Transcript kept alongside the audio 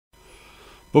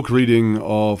Book reading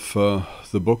of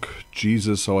the book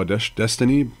Jesus, Our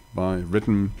Destiny,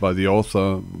 written by the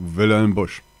author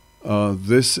Busch.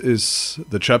 This is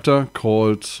the chapter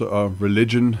called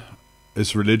Religion.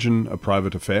 Is Religion a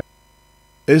Private Affair?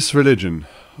 Is religion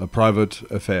a private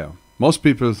affair? Most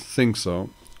people think so.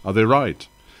 Are they right?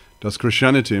 Does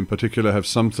Christianity in particular have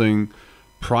something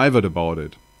private about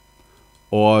it?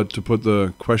 Or to put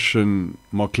the question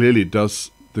more clearly,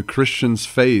 does the Christian's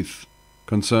faith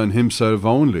concern himself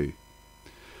only?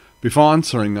 Before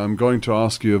answering, I'm going to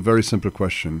ask you a very simple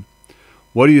question.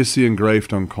 What do you see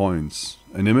engraved on coins?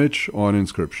 An image or an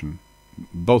inscription?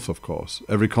 Both, of course.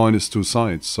 Every coin is two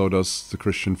sides, so does the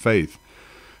Christian faith.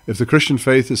 If the Christian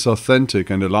faith is authentic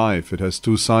and alive, it has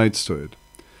two sides to it.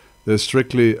 There's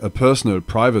strictly a personal,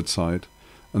 private side,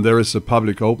 and there is a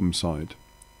public, open side.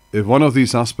 If one of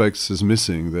these aspects is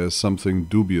missing, there's something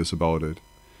dubious about it.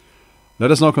 Let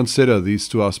us now consider these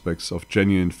two aspects of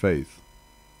genuine faith.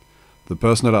 The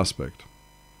personal aspect.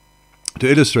 To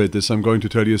illustrate this, I'm going to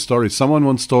tell you a story. Someone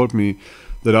once told me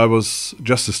that I was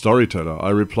just a storyteller.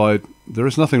 I replied, there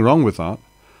is nothing wrong with that.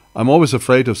 I'm always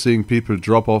afraid of seeing people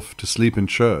drop off to sleep in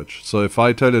church, so if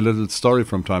I tell a little story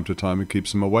from time to time, it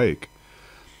keeps them awake.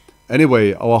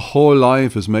 Anyway, our whole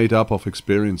life is made up of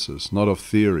experiences, not of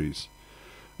theories.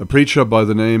 A preacher by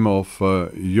the name of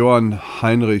Johann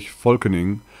Heinrich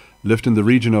Volkening lived in the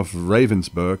region of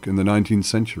Ravensburg in the 19th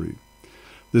century.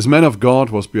 This man of God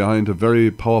was behind a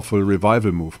very powerful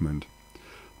revival movement.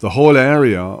 The whole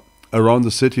area around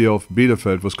the city of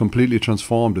Bielefeld was completely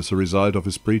transformed as a result of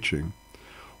his preaching.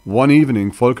 One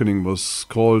evening, Volkening was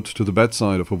called to the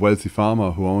bedside of a wealthy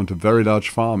farmer who owned a very large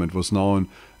farm and was known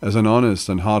as an honest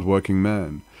and hard-working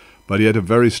man, but he had a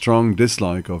very strong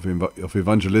dislike of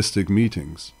evangelistic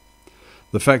meetings.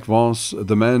 The fact was,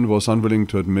 the man was unwilling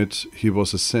to admit he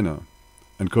was a sinner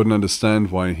and couldn't understand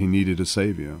why he needed a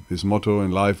savior. His motto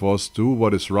in life was, do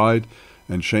what is right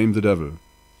and shame the devil.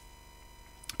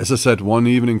 As I said, one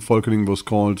evening Volkening was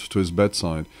called to his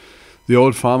bedside. The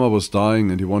old farmer was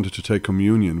dying and he wanted to take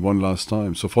communion one last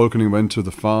time. So Volkening went to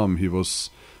the farm. He was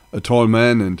a tall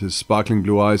man and his sparkling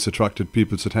blue eyes attracted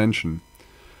people's attention.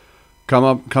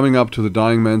 Coming up to the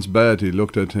dying man's bed, he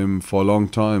looked at him for a long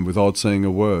time without saying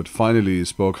a word. Finally he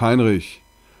spoke, Heinrich,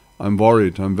 I'm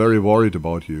very worried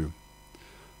about you.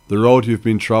 The road you've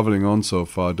been traveling on so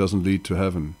far doesn't lead to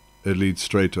heaven, it leads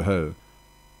straight to hell.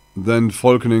 Then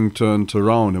Volkening turned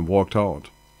around and walked out.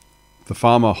 The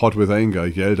farmer, hot with anger,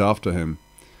 yelled after him,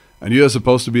 and you are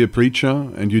supposed to be a preacher,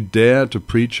 and you dare to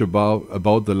preach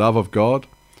about the love of God?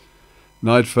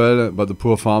 Night fell, but the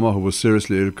poor farmer, who was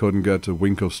seriously ill, couldn't get a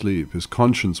wink of sleep. His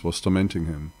conscience was tormenting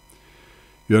him.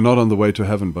 You are not on the way to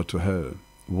heaven, but to hell.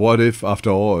 What if,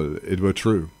 after all, it were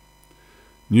true?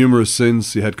 Numerous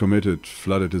sins he had committed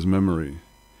flooded his memory.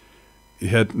 He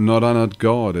had not honored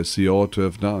God as he ought to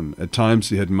have done. At times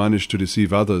he had managed to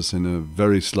deceive others in a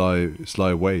very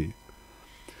sly way.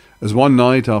 As one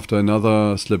night after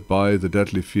another slipped by, the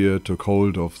deadly fear took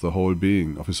hold of his whole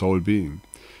being.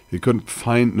 He couldn't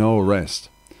find no rest.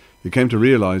 He came to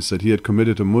realize that he had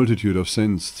committed a multitude of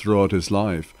sins throughout his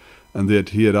life, and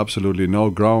that he had absolutely no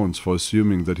grounds for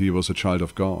assuming that he was a child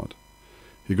of God.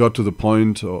 He got to the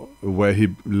point where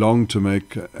he longed to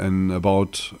make an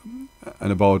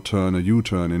about-turn, a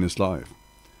U-turn in his life.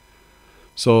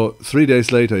 So 3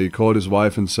 days later he called his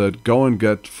wife and said, go and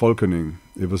get Volkening.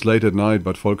 It was late at night,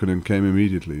 but Volkening came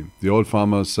immediately. The old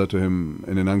farmer said to him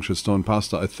in an anxious tone,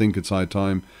 Pastor, I think it's high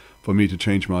time for me to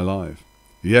change my life.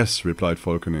 Yes, replied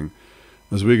Volkening.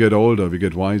 As we get older, we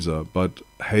get wiser, but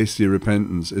hasty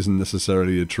repentance isn't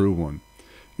necessarily a true one.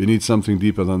 You need something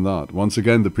deeper than that. Once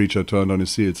again the preacher turned on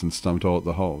his heels and stumped out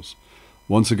the house.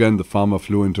 Once again the farmer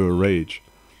flew into a rage.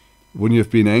 Wouldn't you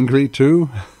have been angry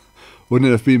too? Wouldn't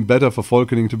it have been better for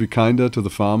Volkening to be kinder to the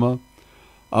farmer?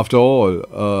 After all,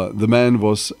 the man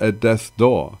was at death's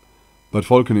door, but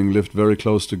Volkening lived very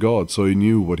close to God, so he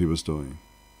knew what he was doing.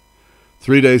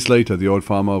 3 days later the old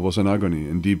farmer was in agony,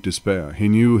 in deep despair. He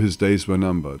knew his days were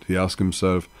numbered. He asked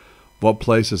himself, what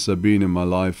place has there been in my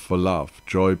life for love,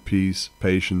 joy, peace,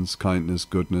 patience, kindness,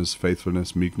 goodness,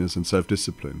 faithfulness, meekness, and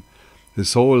self-discipline?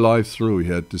 His whole life through he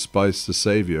had despised the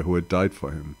Saviour who had died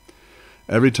for him.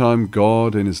 Every time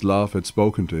God in his love had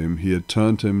spoken to him, he had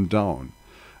turned him down.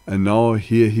 And now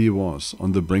here he was,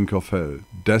 on the brink of hell.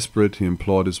 Desperate, he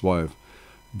implored his wife,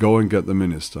 go and get the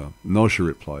minister. No, she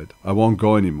replied, I won't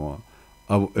go any more.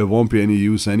 It won't be any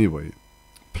use anyway.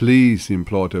 Please, he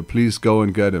implored her, please go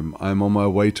and get him. I am on my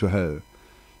way to hell.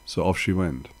 So off she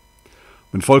went.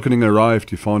 When Volkening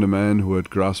arrived, he found a man who had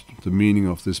grasped the meaning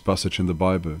of this passage in the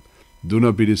Bible. Do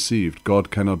not be deceived,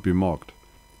 God cannot be mocked.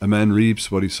 A man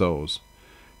reaps what he sows.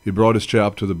 He brought his chair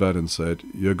up to the bed and said,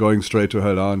 "You're going straight to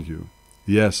hell, aren't you?"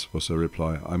 "Yes," was the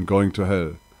reply, "I'm going to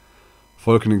hell."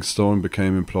 Volkening's tone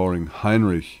became imploring.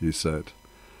 "Heinrich," he said,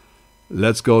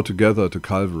 "let's go together to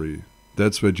Calvary.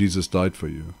 That's where Jesus died for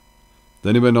you."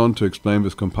 Then he went on to explain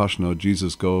with compassion how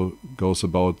Jesus goes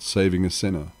about saving a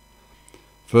sinner.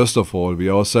 First of all, we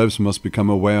ourselves must become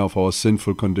aware of our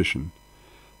sinful condition.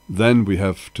 Then we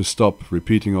have to stop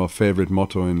repeating our favorite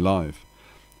motto in life,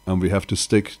 and we have to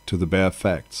stick to the bare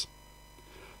facts.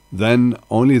 Then,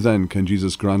 only then, can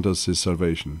Jesus grant us his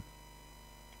salvation.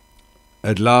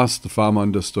 At last the farmer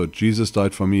understood. Jesus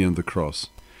died for me on the cross.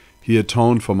 He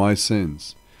atoned for my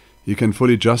sins. He can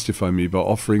fully justify me by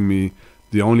offering me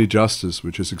the only justice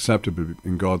which is acceptable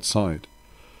in God's sight.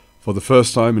 For the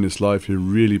first time in his life he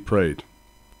really prayed,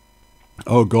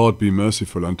 "O God, be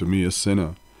merciful unto me, a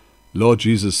sinner. Lord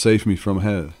Jesus, save me from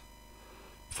hell."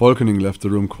 Volkening left the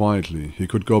room quietly. He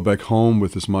could go back home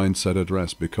with his mind set at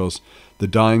rest, because the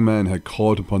dying man had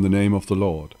called upon the name of the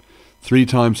Lord. 3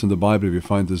 times in the Bible we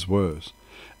find this verse.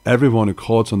 Everyone who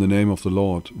calls on the name of the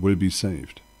Lord will be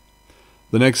saved.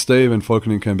 The next day, when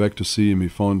Volkening came back to see him, he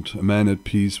found a man at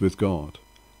peace with God.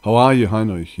 "How are you,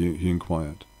 Heinrich?" he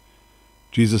inquired.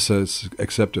 "Jesus has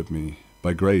accepted me,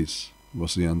 by grace,"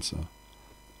 was the answer.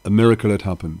 A miracle had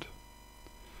happened.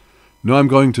 Now I'm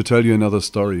going to tell you another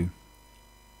story.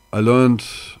 A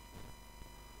learned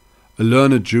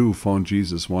Jew found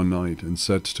Jesus one night and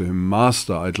said to him,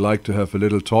 "Master, I'd like to have a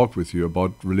little talk with you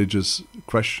about religious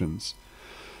questions."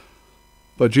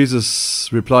 But Jesus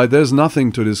replied, "There's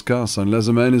nothing to discuss. Unless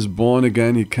a man is born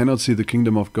again, he cannot see the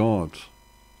kingdom of God."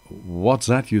 "What's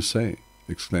that you say?"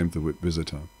 exclaimed the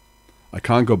visitor. "I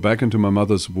can't go back into my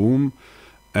mother's womb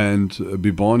and be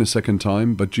born a second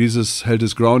time?" But Jesus held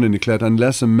his ground and declared,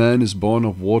 "Unless a man is born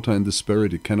of water and the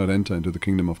Spirit, he cannot enter into the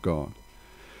kingdom of God."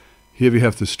 Here we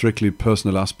have the strictly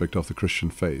personal aspect of the Christian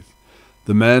faith.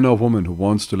 The man or woman who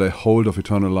wants to lay hold of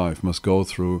eternal life must go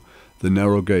through the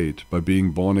narrow gate by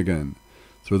being born again,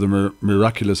 through the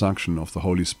miraculous action of the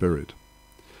Holy Spirit.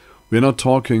 We are not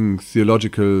talking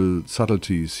theological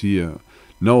subtleties here.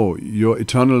 No, your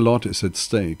eternal lot is at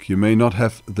stake. You may not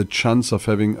have the chance of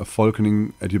having a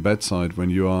Volkening at your bedside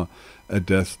when you are at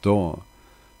death's door.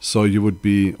 So you would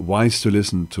be wise to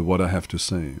listen to what I have to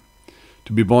say.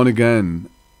 To be born again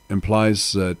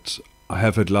implies that I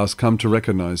have at last come to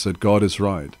recognize that God is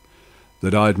right,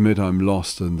 that I admit I'm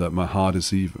lost and that my heart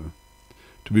is evil.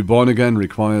 To be born again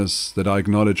requires that I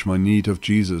acknowledge my need of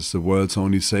Jesus, the world's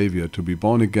only Savior. To be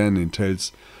born again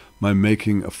entails my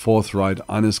making a forthright,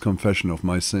 honest confession of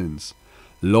my sins.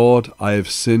 "Lord, I have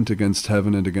sinned against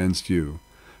heaven and against you."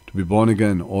 To be born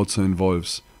again also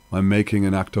involves my making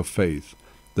an act of faith.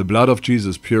 The blood of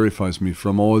Jesus purifies me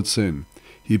from all sin.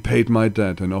 He paid my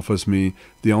debt and offers me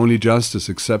the only justice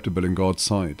acceptable in God's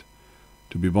sight.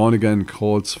 To be born again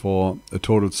calls for a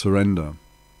total surrender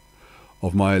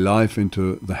of my life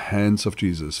into the hands of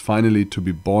Jesus. Finally, to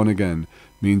be born again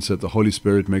means that the Holy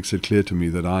Spirit makes it clear to me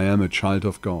that I am a child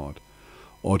of God,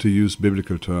 or to use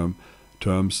biblical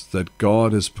terms, that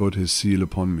God has put his seal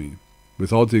upon me.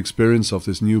 Without the experience of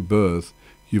this new birth,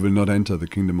 you will not enter the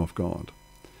kingdom of God.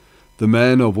 The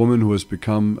man or woman who has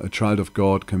become a child of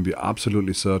God can be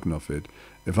absolutely certain of it.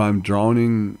 If I'm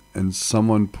drowning and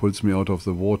someone pulls me out of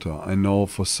the water, I know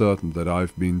for certain that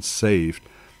I've been saved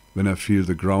when I feel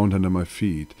the ground under my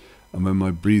feet and when my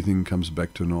breathing comes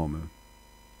back to normal.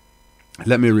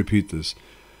 Let me repeat this.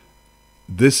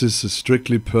 This is a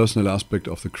strictly personal aspect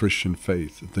of the Christian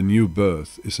faith. The new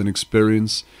birth is an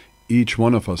experience each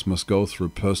one of us must go through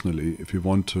personally if we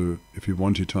want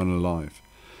eternal life.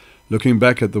 Looking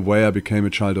back at the way I became a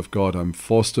child of God, I'm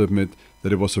forced to admit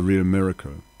that it was a real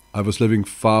miracle. I was living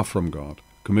far from God,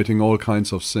 committing all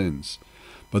kinds of sins.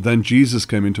 But then Jesus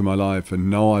came into my life, and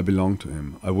now I belong to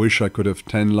him. I wish I could have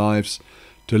 10 lives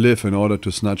to live in order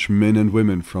to snatch men and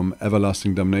women from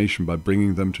everlasting damnation by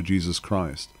bringing them to Jesus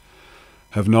Christ.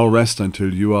 Have no rest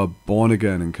until you are born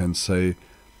again and can say,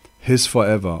 "His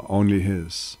forever, only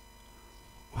his.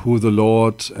 Who the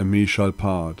Lord and me shall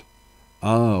part.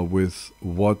 Ah, with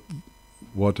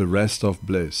what a rest of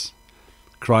bliss.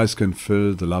 Christ can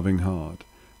fill the loving heart.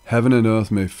 Heaven and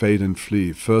earth may fade and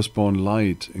flee, firstborn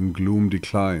light in gloom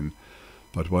decline.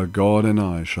 But while God and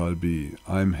I shall be,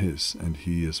 I'm his and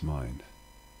he is mine."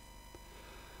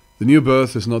 The new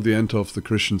birth is not the end of the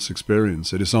Christian's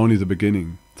experience. It is only the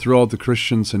beginning. Throughout the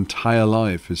Christian's entire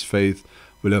life, his faith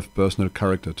will have personal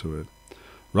character to it.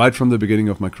 Right from the beginning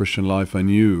of my Christian life, I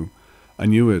knew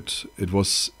it. It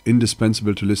was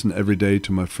indispensable to listen every day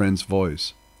to my friend's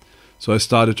voice. So I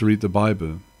started to read the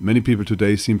Bible. Many people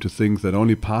today seem to think that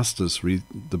only pastors read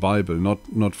the Bible.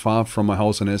 Not far from my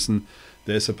house in Essen,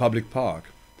 there's a public park.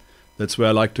 That's where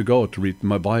I like to go to read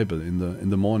my Bible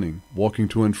in the morning, walking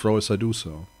to and fro as I do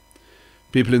so.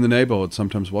 People in the neighborhood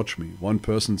sometimes watch me. One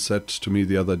person said to me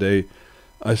the other day,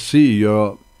 "I see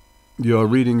you're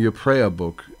reading your prayer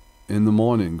book in the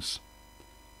mornings.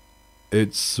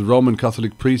 It's Roman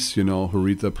Catholic priests, you know, who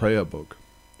read their prayer book."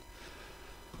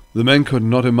 The man could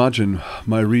not imagine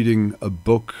my reading a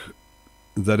book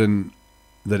that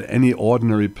any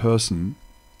ordinary person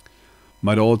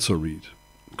might also read.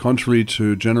 Contrary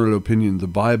to general opinion, the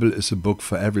Bible is a book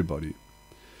for everybody.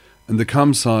 In the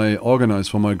camps I organize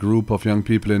for my group of young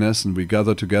people in Essen, we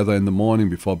gather together in the morning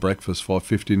before breakfast for a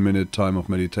 15-minute time of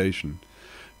meditation.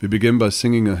 We begin by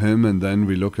singing a hymn, and then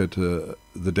we look at the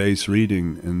day's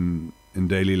reading in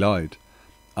daily light.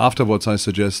 Afterwards I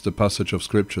suggest a passage of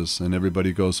scriptures, and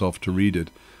everybody goes off to read it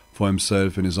for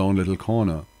himself in his own little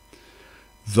corner.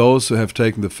 Those who have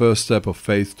taken the first step of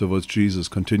faith towards Jesus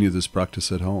continue this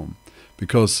practice at home,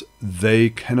 because they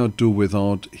cannot do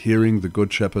without hearing the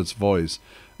Good Shepherd's voice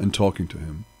and talking to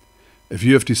him. If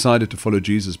you have decided to follow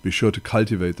Jesus, be sure to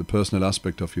cultivate the personal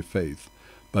aspect of your faith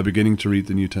by beginning to read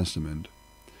the New Testament.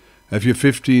 Have your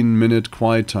 15-minute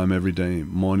quiet time every day,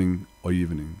 morning or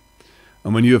evening.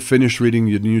 And when you have finished reading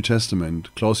your New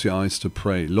Testament, close your eyes to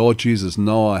pray. "Lord Jesus,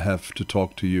 now I have to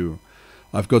talk to you.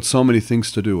 I've got so many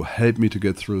things to do. Help me to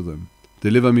get through them.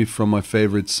 Deliver me from my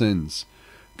favorite sins.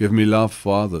 Give me love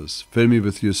for others. Fill me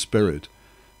with your Spirit."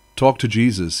 Talk to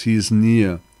Jesus. He is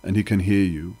near and he can hear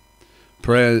you.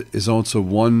 Prayer is also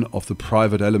one of the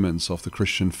private elements of the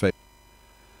Christian faith.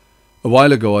 A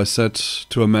while ago I said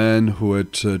to a man who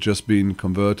had just been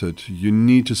converted, "You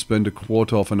need to spend a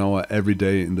quarter of an hour every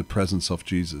day in the presence of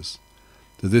Jesus."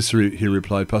 To this he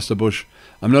replied, "Pastor Busch,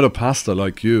 I'm not a pastor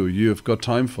like you. You have got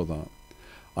time for that."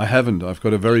 "I haven't. I've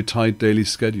got a very tight daily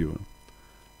schedule."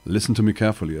 "Listen to me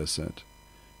carefully," I said.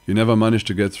 "You never manage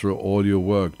to get through all your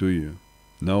work, do you?"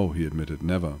 "No," he admitted,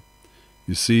 "never."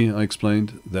 "You see," I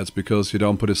explained, "that's because you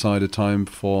don't put aside a time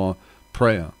for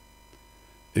prayer.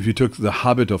 If you took the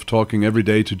habit of talking every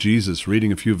day to Jesus,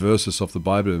 reading a few verses of the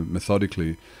Bible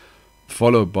methodically,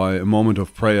 followed by a moment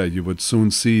of prayer, you would soon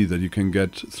see that you can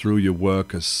get through your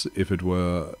work as if it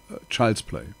were child's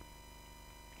play.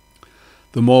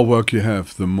 The more work you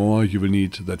have, the more you will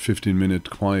need that 15-minute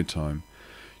quiet time.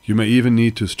 You may even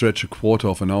need to stretch a quarter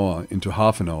of an hour into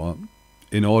half an hour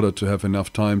in order to have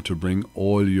enough time to bring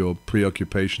all your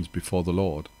preoccupations before the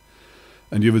Lord.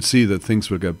 And you will see that things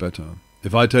will get better.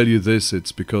 If I tell you this,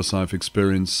 it's because I've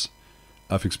experienced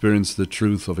the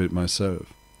truth of it myself.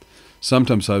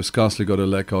 Sometimes I've scarcely got a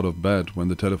leg out of bed when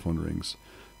the telephone rings.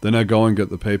 Then I go and get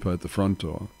the paper at the front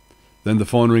door. Then the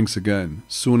phone rings again.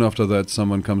 Soon after that,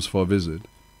 someone comes for a visit.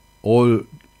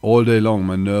 All day long,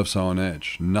 my nerves are on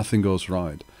edge. Nothing goes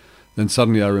right. Then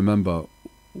suddenly I remember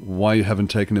why you haven't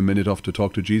taken a minute off to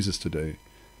talk to Jesus today.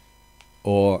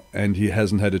 And he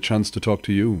hasn't had a chance to talk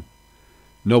to you.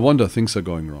 No wonder things are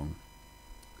going wrong.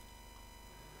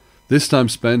 This time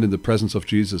spent in the presence of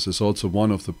Jesus is also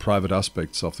one of the private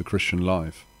aspects of the Christian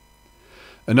life.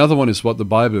 Another one is what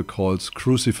the Bible calls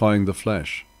crucifying the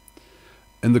flesh.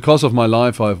 In the course of my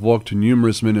life, I have walked to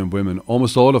numerous men and women.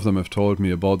 Almost all of them have told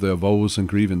me about their woes and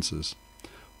grievances.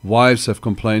 Wives have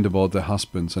complained about their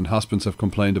husbands, and husbands have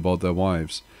complained about their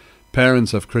wives.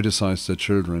 Parents have criticized their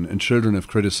children, and children have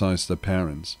criticized their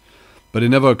parents. But it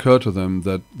never occurred to them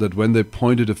that when they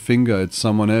pointed a finger at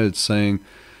someone else saying,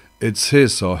 "It's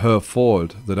his or her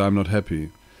fault that I'm not happy,"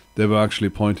 they were actually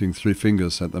pointing 3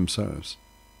 fingers at themselves.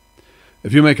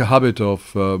 If you make a habit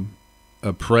of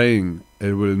praying,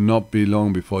 it will not be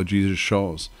long before Jesus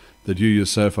shows that you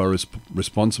yourself are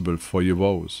responsible for your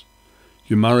woes.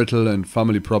 Your marital and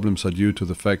family problems are due to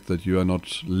the fact that you are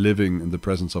not living in the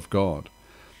presence of God.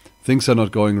 Things are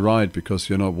not going right because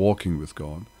you're not walking with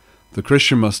God. The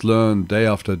Christian must learn day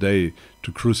after day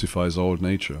to crucify his old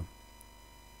nature.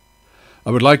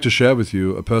 I would like to share with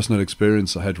you a personal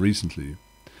experience I had recently.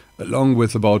 Along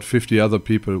with about 50 other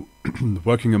people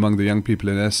working among the young people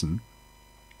in Essen,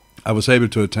 I was able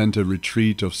to attend a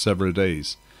retreat of several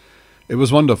days. It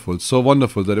was wonderful, so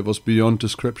wonderful that it was beyond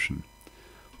description.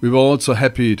 We were all so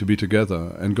happy to be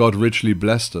together, and God richly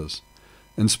blessed us.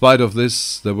 In spite of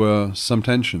this, there were some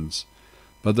tensions.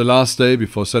 But the last day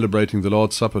before celebrating the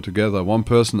Lord's Supper together, one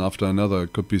person after another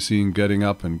could be seen getting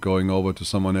up and going over to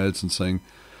someone else and saying,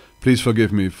 "Please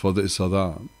forgive me for this or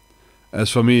that."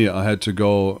 As for me, I had to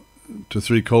go to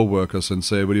 3 co-workers and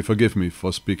say, "Will you forgive me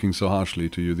for speaking so harshly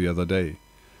to you the other day?"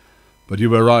 "But you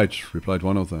were right," replied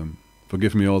one of them.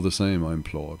 "Forgive me all the same," I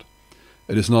implored.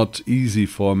 It is not easy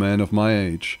for a man of my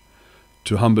age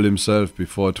to humble himself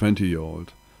before a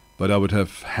 20-year-old, but I would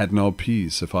have had no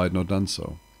peace if I had not done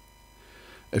so.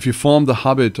 If you form the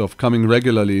habit of coming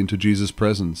regularly into Jesus'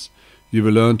 presence, you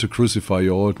will learn to crucify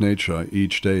your old nature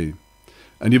each day,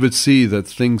 and you will see that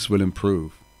things will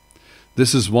improve.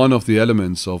 This is one of the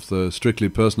elements of the strictly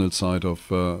personal side of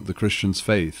the Christian's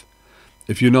faith.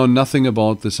 If you know nothing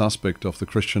about this aspect of the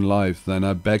Christian life, then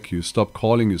I beg you, stop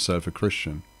calling yourself a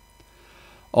Christian.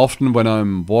 Often when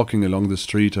I'm walking along the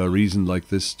street, I reason like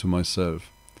this to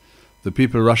myself. The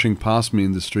people rushing past me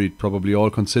in the street probably all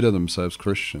consider themselves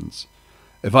Christians.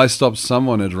 If I stopped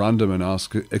someone at random and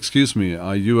asked, "Excuse me,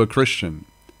 are you a Christian?"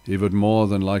 he would more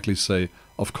than likely say,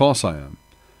 "Of course I am.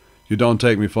 You don't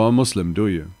take me for a Muslim, do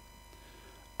you?"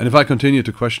 And if I continue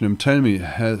to question him, "Tell me,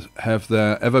 have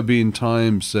there ever been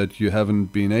times that you haven't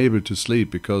been able to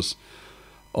sleep because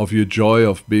of your joy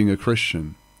of being a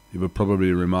Christian?" he would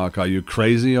probably remark, "Are you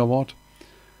crazy or what?"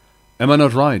 Am I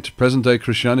not right? Present-day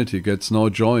Christianity gets no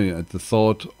joy at the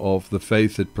thought of the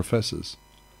faith it professes.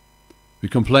 We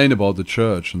complain about the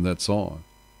church, and that's all.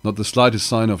 Not the slightest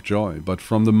sign of joy, but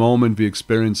from the moment we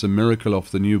experience a miracle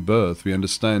of the new birth, we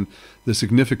understand the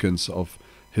significance of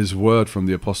his word from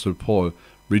the Apostle Paul.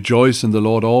 Rejoice in the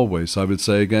Lord always. I will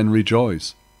say again,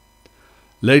 rejoice.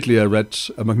 Lately I read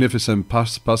a magnificent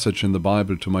passage in the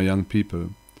Bible to my young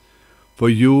people. For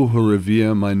you who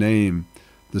revere my name,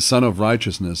 the Son of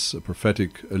Righteousness, a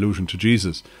prophetic allusion to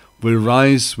Jesus, will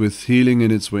rise with healing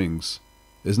in its wings.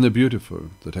 Isn't it beautiful?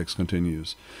 The text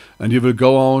continues. And you will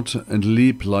go out and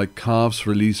leap like calves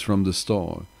released from the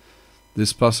stall.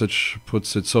 This passage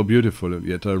puts it so beautiful,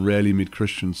 yet I rarely meet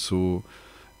Christians who,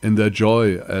 in their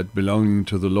joy at belonging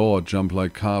to the Lord, jump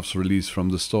like calves released from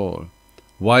the stall.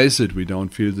 Why is it we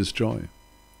don't feel this joy?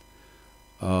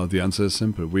 The answer is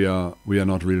simple. We are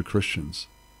not real Christians.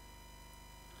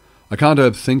 I can't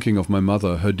help thinking of my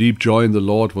mother. Her deep joy in the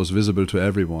Lord was visible to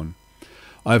everyone.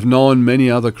 I've known many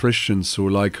other Christians who,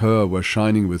 like her, were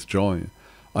shining with joy.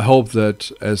 I hope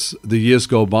that as the years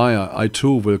go by, I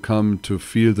too will come to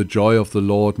feel the joy of the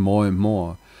Lord more and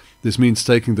more. This means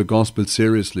taking the gospel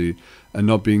seriously and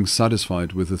not being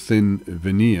satisfied with the thin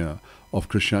veneer of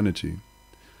Christianity.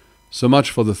 So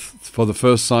much for the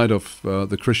first side of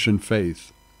the Christian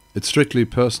faith. It's strictly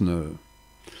personal,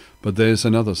 but there is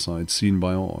another side seen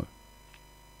by all.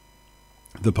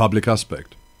 The public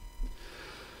aspect.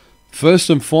 First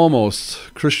and foremost,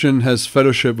 Christian has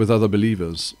fellowship with other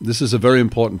believers. This is a very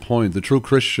important point. The true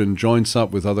Christian joins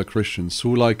up with other Christians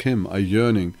who, like him, are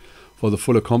yearning for the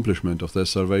full accomplishment of their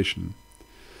salvation.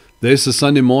 There is a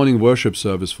Sunday morning worship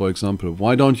service, for example.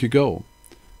 Why don't you go?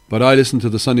 But I listen to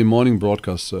the Sunday morning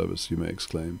broadcast service, you may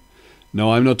exclaim.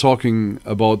 No, I'm not talking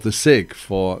about the sick.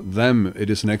 For them, it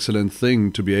is an excellent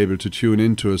thing to be able to tune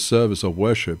into a service of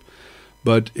worship.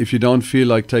 But if you don't feel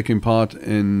like taking part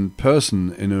in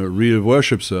person in a real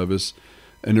worship service,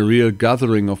 in a real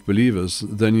gathering of believers,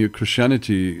 then your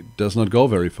Christianity does not go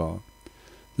very far.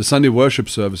 The Sunday worship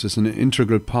service is an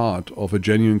integral part of a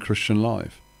genuine Christian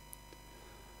life.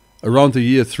 Around the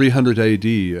year 300 AD,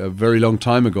 a very long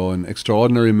time ago, an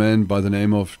extraordinary man by the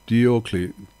name of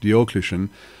Diocletian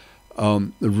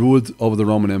ruled over the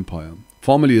Roman Empire.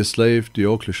 Formerly a slave,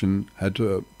 Diocletian had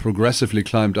progressively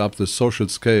climbed up the social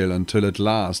scale until at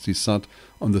last he sat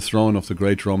on the throne of the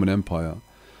great Roman Empire.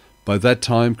 By that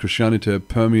time, Christianity had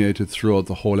permeated throughout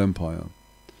the whole empire.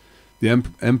 The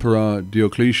Emperor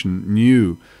Diocletian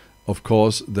knew, of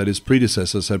course, that his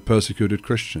predecessors had persecuted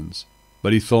Christians.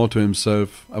 But he thought to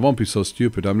himself, I won't be so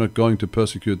stupid, I'm not going to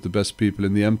persecute the best people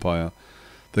in the empire.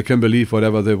 They can believe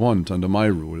whatever they want under my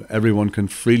rule. Everyone can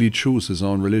freely choose his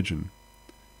own religion.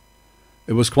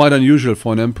 It was quite unusual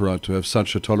for an emperor to have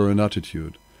such a tolerant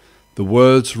attitude. The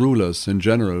world's rulers in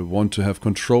general want to have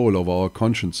control over our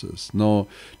consciences. No,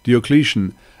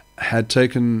 Diocletian had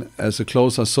taken as a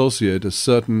close associate a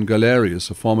certain Galerius,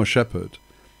 a former shepherd.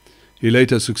 He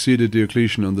later succeeded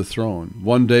Diocletian on the throne.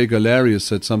 One day Galerius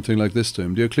said something like this to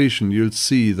him: Diocletian, you'll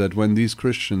see that when these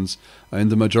Christians are in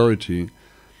the majority,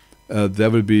 there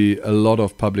will be a lot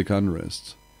of public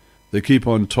unrest. They keep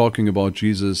on talking about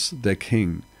Jesus, their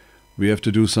king. We have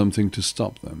to do something to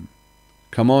stop them.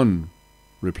 Come on,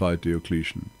 replied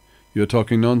Diocletian. You are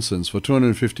talking nonsense. For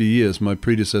 250 years my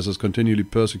predecessors continually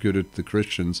persecuted the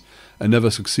Christians and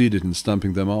never succeeded in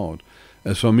stamping them out.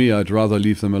 As for me, I'd rather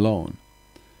leave them alone.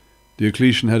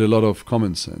 Diocletian had a lot of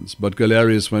common sense, but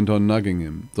Galerius went on nagging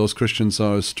him. Those Christians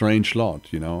are a strange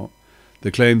lot, you know.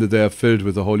 They claim that they are filled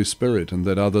with the Holy Spirit and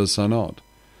that others are not.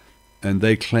 And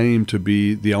they claim to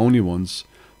be the only ones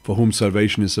for whom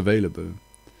salvation is available.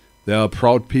 They are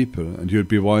proud people, and you'd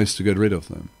be wise to get rid of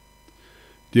them.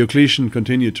 Diocletian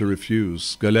continued to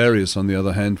refuse. Galerius, on the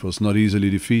other hand, was not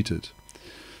easily defeated.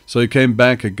 So he came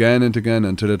back again and again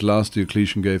until at last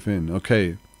Diocletian gave in.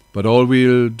 Okay, but all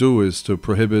we'll do is to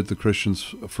prohibit the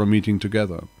Christians from meeting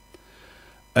together.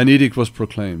 An edict was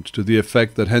proclaimed to the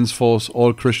effect that henceforth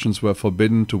all Christians were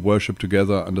forbidden to worship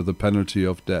together under the penalty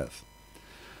of death.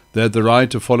 They had the right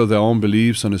to follow their own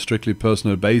beliefs on a strictly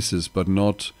personal basis, but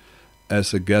not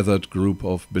as a gathered group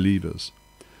of believers.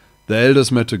 The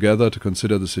elders met together to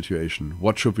consider the situation.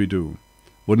 What should we do?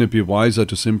 Wouldn't it be wiser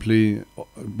simply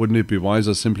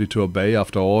to obey?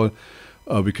 After all,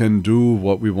 we can do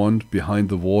what we want behind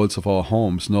the walls of our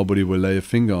homes. Nobody will lay a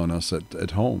finger on us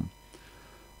at home.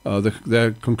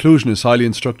 Their conclusion is highly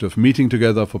instructive. Meeting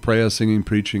together for prayer, singing,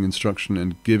 preaching, instruction,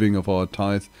 and giving of our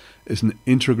tithe is an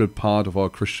integral part of our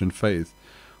Christian faith.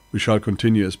 We shall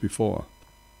continue as before.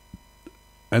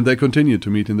 And they continued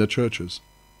to meet in their churches.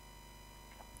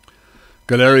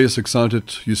 Galerius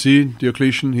exulted. You see,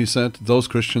 Diocletian, he said, those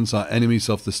Christians are enemies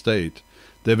of the state.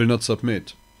 They will not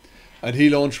submit. And he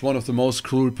launched one of the most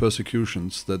cruel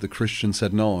persecutions that the Christians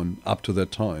had known up to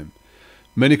that time.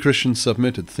 Many Christians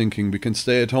submitted, thinking we can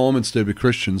stay at home and still be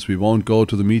Christians, we won't go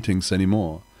to the meetings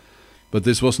anymore. But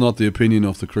this was not the opinion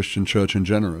of the Christian church in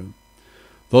general.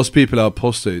 Those people are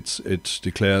apostates, it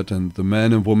declared, and the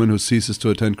man and woman who ceases to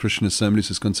attend Christian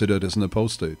assemblies is considered as an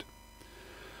apostate.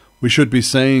 We should be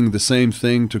saying the same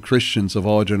thing to Christians of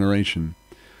our generation.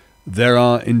 There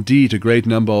are indeed a great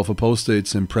number of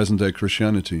apostates in present-day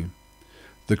Christianity.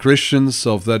 The Christians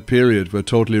of that period were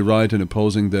totally right in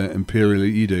opposing the imperial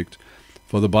edict,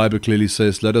 for the Bible clearly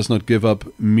says, let us not give up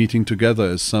meeting together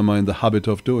as some are in the habit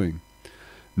of doing.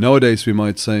 Nowadays we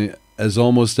might say, as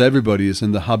almost everybody is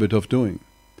in the habit of doing.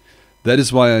 That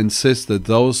is why I insist that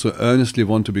those who earnestly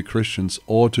want to be Christians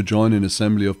ought to join an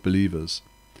assembly of believers.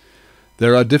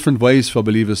 There are different ways for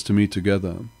believers to meet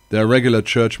together. There are regular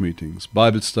church meetings,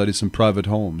 Bible studies in private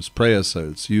homes, prayer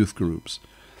cells, youth groups.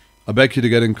 I beg you to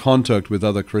get in contact with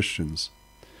other Christians.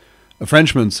 A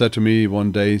Frenchman said to me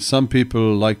one day, some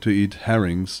people like to eat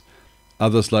herrings,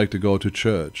 others like to go to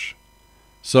church.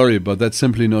 Sorry, but that's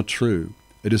simply not true.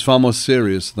 It is far more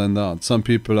serious than that. Some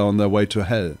people are on their way to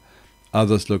hell.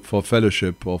 Others look for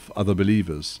fellowship of other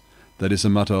believers. That is a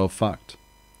matter of fact.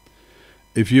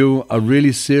 If you are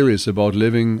really serious about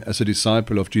living as a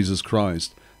disciple of Jesus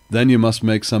Christ, then you must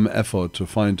make some effort to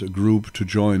find a group to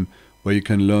join where you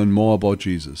can learn more about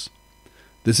Jesus.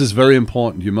 This is very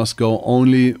important. You must go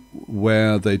only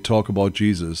where they talk about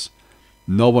Jesus.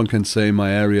 No one can say, in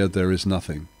my area there is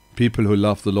nothing. People who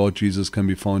love the Lord Jesus can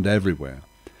be found everywhere.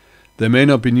 They may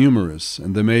not be numerous,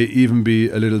 and they may even be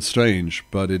a little strange,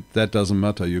 but that doesn't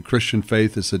matter. Your Christian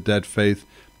faith is a dead faith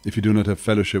if you do not have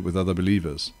fellowship with other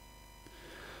believers.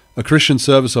 A Christian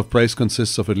service of praise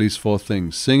consists of at least 4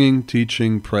 things: singing,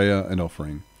 teaching, prayer, and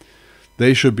offering.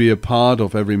 They should be a part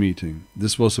of every meeting.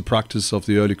 This was the practice of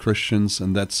the early Christians,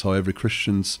 and that's how every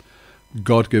Christian's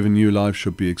God-given new life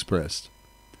should be expressed.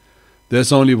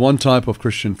 There's only one type of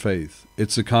Christian faith.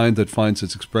 It's the kind that finds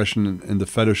its expression in the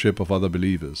fellowship of other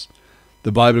believers.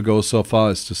 The Bible goes so far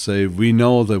as to say, we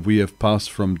know that we have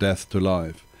passed from death to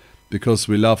life, because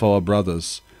we love our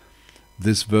brothers.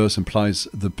 This verse implies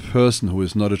the person who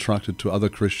is not attracted to other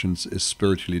Christians is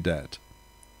spiritually dead.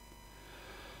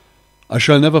 I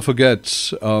shall never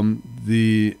forget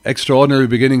the extraordinary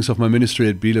beginnings of my ministry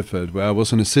at Bielefeld, where I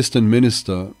was an assistant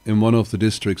minister in one of the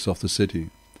districts of the city.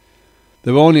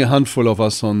 There were only a handful of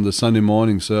us on the Sunday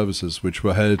morning services, which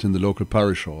were held in the local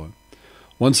parish hall.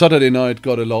 One Saturday night,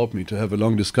 God allowed me to have a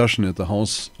long discussion at the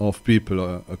House of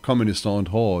People, a communist-owned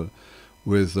hall,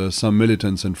 with some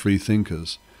militants and free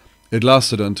thinkers. It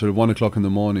lasted until 1 o'clock in the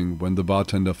morning, when the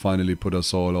bartender finally put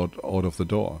us all out of the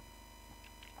door.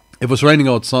 It was raining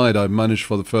outside. I managed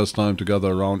for the first time to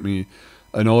gather around me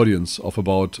an audience of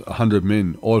about 100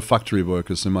 men, all factory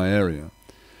workers in my area.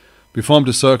 We formed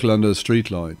a circle under a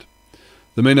streetlight.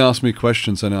 The men asked me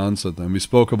questions and I answered them. We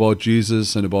spoke about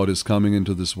Jesus and about his coming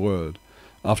into this world.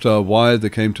 After a while they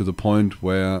came to the point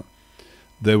where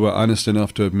they were honest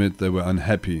enough to admit they were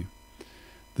unhappy.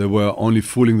 They were only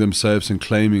fooling themselves and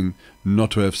claiming not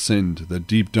to have sinned, that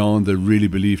deep down they really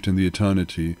believed in the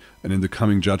eternity and in the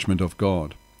coming judgment of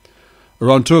God.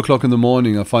 Around 2 o'clock in the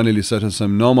morning, I finally said to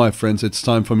them, "No, my friends, it's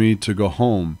time for me to go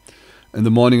home. In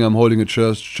the morning I'm holding a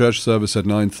church service at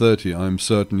 9:30. I'm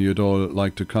certain you'd all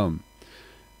like to come,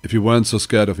 if you weren't so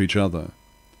scared of each other."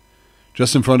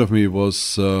 Just in front of me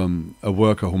was a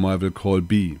worker whom I will call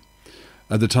B.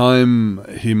 At the time,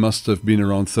 he must have been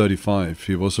around 35.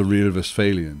 He was a real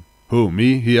Westphalian. "Who,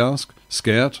 me?" he asked.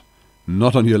 "Scared?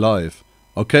 Not on your life."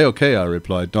 Okay, I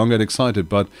replied. "Don't get excited,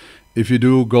 but if you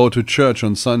do go to church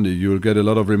on Sunday, you'll get a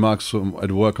lot of remarks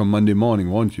at work on Monday morning,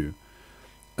 won't you?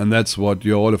 And that's what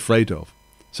you're all afraid of."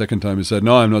 Second time he said,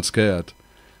 "No, I'm not scared."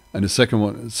 And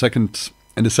the second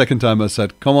And the second time I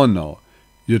said, come on now,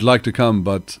 you'd like to come,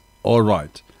 but all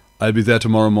right, I'll be there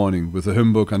tomorrow morning with a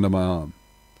hymn book under my arm.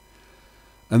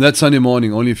 And that Sunday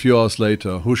morning, only a few hours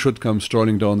later, who should come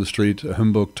strolling down the street, a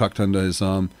hymn book tucked under his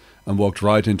arm, and walked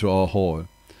right into our hall,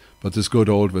 but this good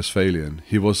old Westphalian.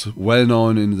 He was well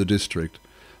known in the district.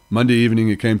 Monday evening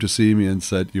he came to see me and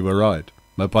said, you were right.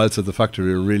 My pals at the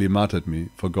factory were really mad at me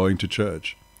for going to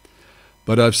church.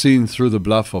 But I've seen through the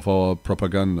bluff of our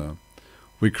propaganda.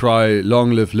 We cry,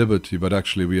 long live liberty, but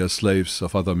actually we are slaves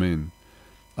of other men.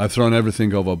 I've thrown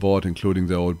everything overboard, including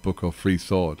the old book of free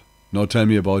thought. Now tell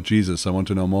me about Jesus, I want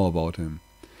to know more about him.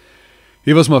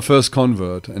 He was my first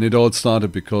convert, and it all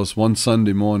started because one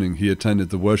Sunday morning he attended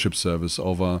the worship service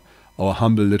over our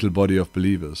humble little body of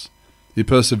believers. He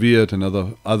persevered, and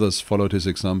others followed his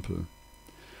example.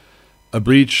 A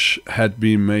breach had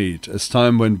been made. As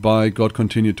time went by, God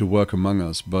continued to work among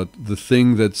us, but the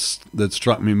thing that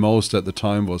struck me most at the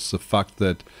time was the fact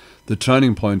that the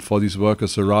turning point for these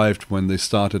workers arrived when they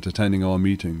started attending our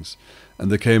meetings,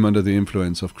 and they came under the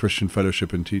influence of Christian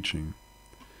fellowship and teaching.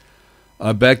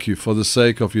 I beg you, for the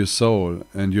sake of your soul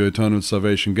and your eternal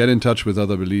salvation, get in touch with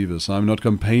other believers. I'm not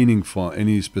campaigning for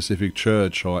any specific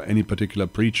church or any particular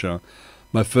preacher.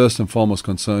 My first and foremost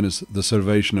concern is the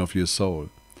salvation of your soul.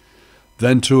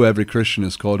 Then too every Christian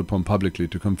is called upon publicly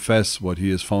to confess what he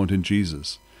has found in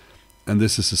Jesus. And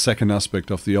this is the second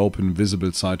aspect of the open,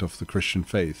 visible side of the Christian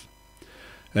faith.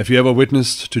 Have you ever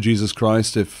witnessed to Jesus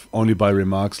Christ, if only by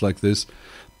remarks like this?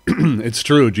 It's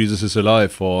true, Jesus is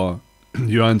alive, or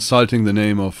you are insulting the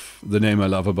name I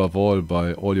love above all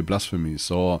by all your blasphemies,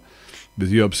 or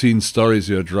with your obscene stories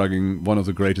you are dragging one of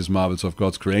the greatest marvels of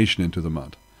God's creation into the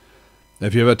mud.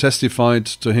 Have you ever testified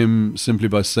to him simply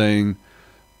by saying,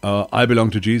 I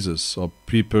belong to Jesus, or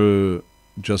people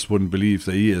just wouldn't believe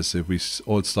that he is if we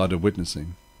all started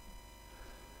witnessing?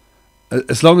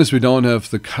 As long as we don't have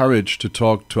the courage to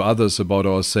talk to others about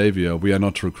our Savior, we are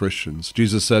not true Christians.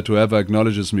 Jesus said, whoever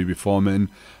acknowledges me before men,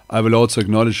 I will also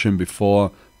acknowledge him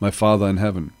before my Father in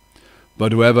heaven.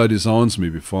 But whoever disowns me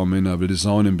before men, I will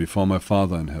disown him before my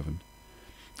Father in heaven.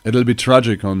 It'll be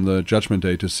tragic on the judgment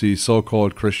day to see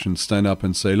so-called Christians stand up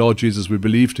and say, Lord Jesus, we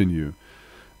believed in you.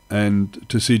 And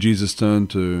to see Jesus turn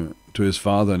to his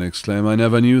Father and exclaim, I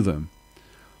never knew them.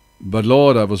 But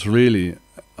Lord,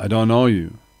 I don't know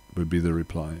you, would be the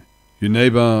reply. Your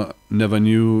neighbor never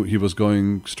knew he was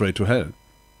going straight to hell.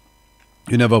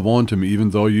 You never warned him,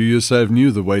 even though you yourself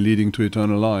knew the way leading to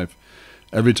eternal life.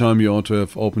 Every time you ought to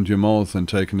have opened your mouth and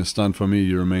taken a stand for me,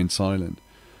 you remained silent.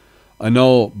 I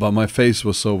know, but my faith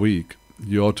was so weak.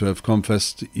 You ought to have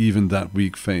confessed even that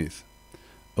weak faith.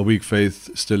 A weak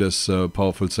faith still is a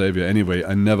powerful Savior. Anyway,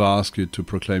 I never ask you to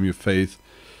proclaim your faith,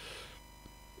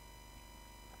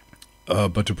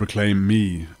 but to proclaim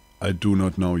me. I do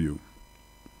not know you.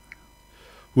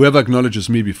 Whoever acknowledges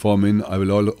me before men, I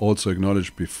will also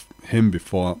acknowledge him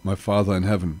before my Father in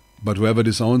heaven. But whoever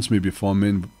disowns me before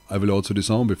men, I will also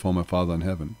disown before my Father in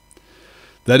heaven.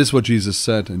 That is what Jesus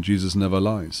said, and Jesus never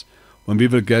lies. When we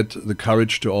will get the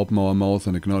courage to open our mouth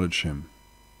and acknowledge him.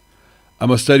 I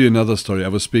must tell you another story. I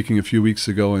was speaking a few weeks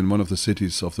ago in one of the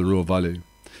cities of the Ruhr Valley.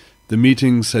 The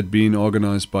meetings had been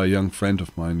organized by a young friend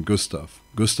of mine, Gustav.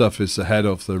 Gustav is the head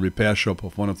of the repair shop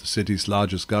of one of the city's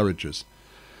largest garages.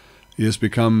 He has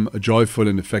become a joyful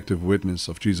and effective witness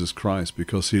of Jesus Christ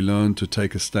because he learned to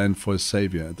take a stand for his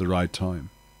Savior at the right time.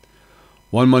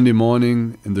 One Monday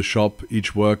morning in the shop,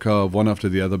 each worker, one after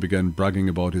the other, began bragging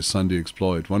about his Sunday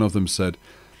exploit. One of them said,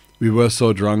 "We were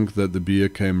so drunk that the beer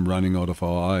came running out of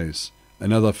our eyes."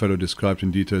 Another fellow described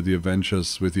in detail the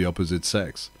adventures with the opposite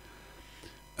sex.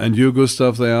 "And you,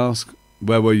 Gustav," they asked,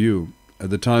 "where were you?" At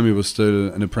the time he was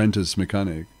still an apprentice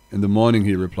mechanic. In the morning,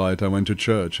 he replied, "I went to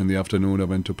church. In the afternoon I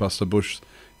went to Pastor Busch's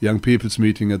young people's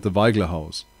meeting at the Weigler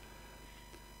house."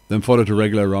 Then followed a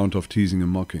regular round of teasing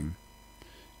and mocking.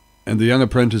 And the young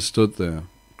apprentice stood there,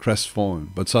 crestfallen.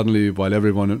 But suddenly, while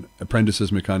everyone,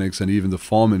 apprentices, mechanics, and even the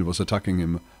foreman was attacking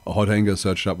him, a hot anger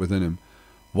surged up within him.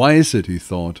 Why is it, he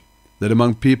thought, that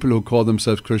among people who call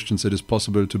themselves Christians it is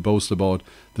possible to boast about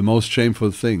the most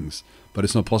shameful things, but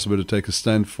it's not possible to take a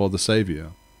stand for the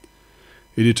Savior?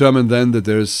 He determined then and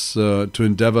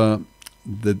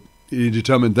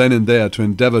there to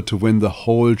endeavor to win the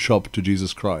whole shop to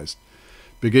Jesus Christ.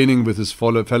 Beginning with his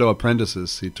fellow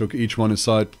apprentices, he took each one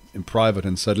aside in private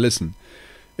and said, "Listen,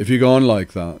 if you go on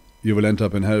like that, you will end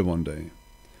up in hell one day.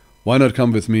 Why not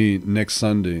come with me next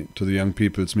Sunday to the young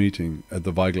people's meeting at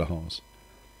the Weigler house?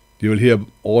 You will hear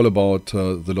all about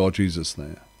the Lord Jesus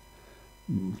there."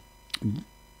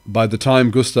 By the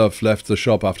time Gustav left the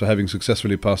shop after having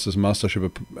successfully passed his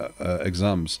mastership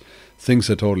exams, things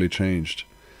had totally changed.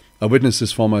 I witnessed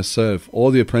this for myself.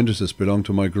 All the apprentices belonged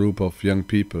to my group of young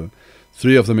people.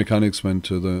 3 of the mechanics went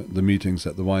to the meetings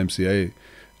at the YMCA.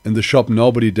 In the shop,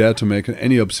 nobody dared to make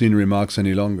any obscene remarks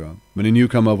any longer. When a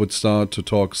newcomer would start to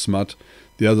talk smut,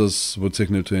 the others would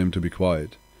signal to him to be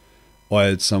quiet. Or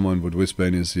else someone would whisper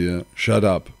in his ear, "Shut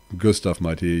up, Gustav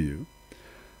might hear you."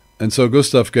 And so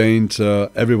Gustav gained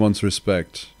everyone's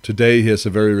respect. Today he has a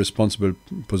very responsible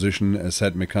position as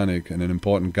head mechanic in an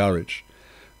important garage.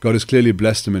 God has clearly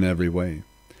blessed him in every way.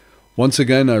 Once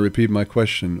again I repeat my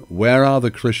question, where are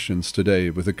the Christians today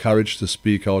with the courage to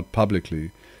speak out publicly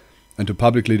and to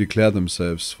publicly declare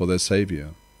themselves for their Saviour?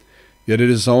 Yet it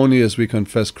is only as we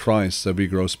confess Christ that we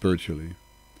grow spiritually.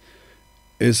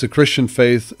 Is the Christian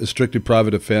faith a strictly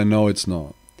private affair? No, it's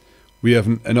not. We have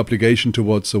an obligation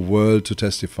towards the world to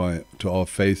testify to our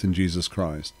faith in Jesus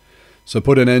Christ. So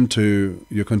put an end to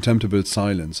your contemptible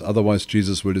silence, otherwise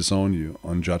Jesus will disown you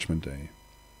on Judgment Day.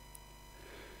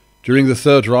 During the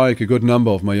Third Reich, a good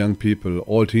number of my young people,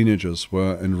 all teenagers,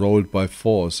 were enrolled by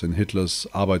force in Hitler's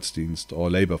Arbeitsdienst or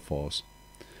labor force.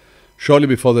 Shortly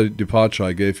before their departure,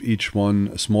 I gave each one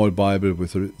a small Bible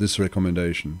with this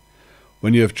recommendation.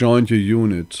 When you have joined your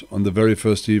unit, on the very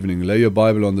first evening, lay your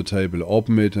Bible on the table,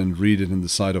 open it and read it in the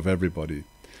sight of everybody.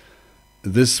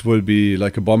 This will be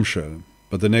like a bombshell,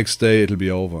 but the next day it'll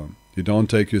be over. You don't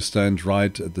take your stand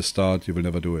right at the start, you will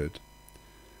never do it.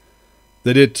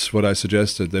 They did what I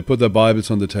suggested. They put their Bibles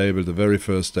on the table the very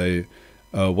first day.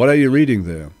 What are you reading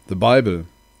there? The Bible.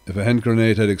 If a hand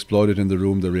grenade had exploded in the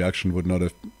room, the reaction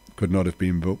could not have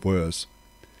been worse.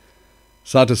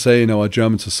 Sad to say, in our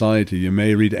German society, you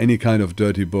may read any kind of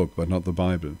dirty book, but not the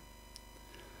Bible.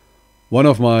 One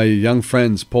of my young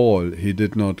friends, Paul, he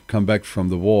did not come back from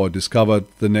the war, discovered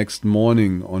the next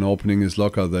morning on opening his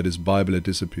locker that his Bible had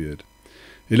disappeared.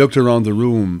 He looked around the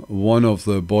room. One of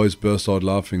the boys burst out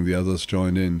laughing. The others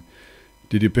joined in.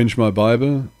 "Did you pinch my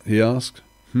Bible?" he asked.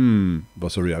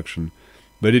 Was the reaction.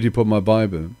 "Where did you put my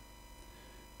Bible?"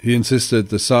 He insisted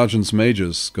the sergeants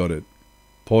majors got it.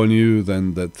 Paul knew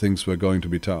then that things were going to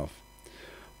be tough.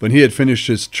 When he had finished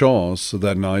his chores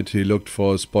that night, he looked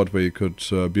for a spot where he could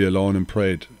be alone and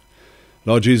prayed.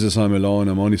 "Lord Jesus, I'm alone.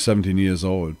 I'm only 17 years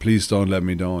old. Please don't let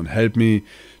me down. Help me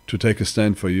to take a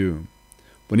stand for you."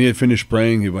 When he had finished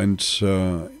praying, he went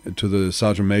to the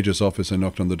sergeant major's office and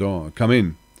knocked on the door. "Come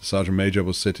in." The sergeant major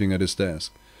was sitting at his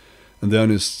desk, and there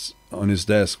on his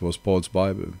desk was Paul's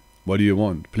Bible. "What do you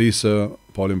want?" "Please, sir,"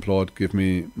 Paul implored, "give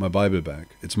me my Bible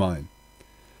back. It's mine."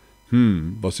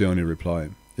 Was the only reply.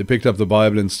 He picked up the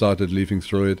Bible and started leafing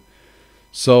through it.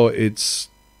 "So it's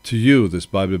to you this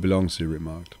Bible belongs," he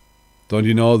remarked. "Don't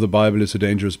you know the Bible is a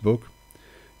dangerous book?"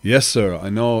 "Yes, sir, I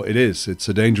know it is. It's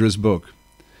a dangerous book.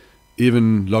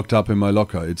 Even locked up in my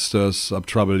locker, it stirs up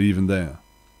trouble even there."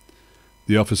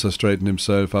 The officer straightened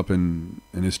himself up in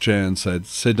his chair and said,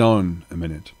 "Sit down a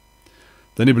minute."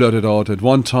 Then he blurted out, "At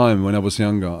one time, when I was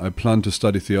younger, I planned to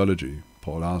study theology."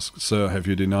 Paul asked, "Sir, have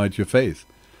you denied your faith?"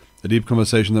 A deep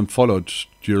conversation then followed,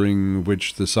 during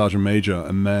which the sergeant major,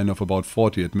 a man of about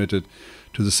 40, admitted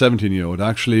to the 17-year-old,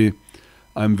 "Actually,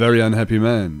 I'm a very unhappy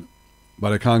man,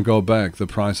 but I can't go back. The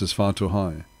price is far too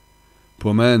high."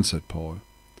 "Poor man," said Paul.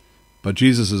 "But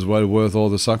Jesus is well worth all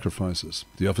the sacrifices."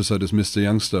 The officer dismissed the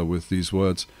youngster with these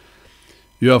words.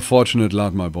 "You are fortunate,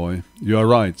 lad, my boy." "You are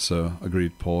right, sir,"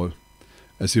 agreed Paul,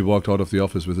 as he walked out of the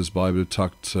office with his Bible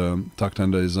tucked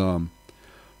under his arm.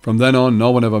 From then on,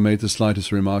 no one ever made the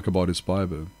slightest remark about his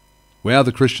Bible. Where are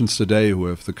the Christians today who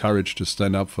have the courage to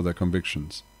stand up for their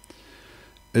convictions?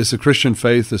 Is the Christian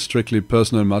faith a strictly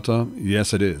personal matter?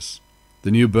 Yes, it is. The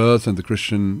new birth and the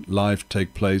Christian life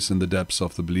take place in the depths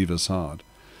of the believer's heart.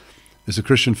 Is the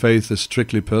Christian faith a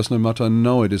strictly personal matter?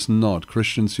 No, it is not.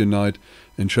 Christians unite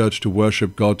in church to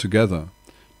worship God together.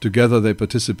 Together they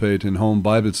participate in home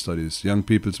Bible studies, young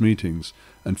people's meetings,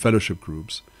 and fellowship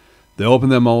groups. They open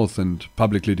their mouth and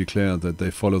publicly declare that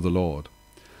they follow the Lord.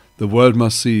 The world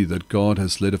must see that God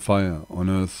has lit a fire on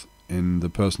earth in the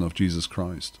person of Jesus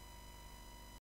Christ.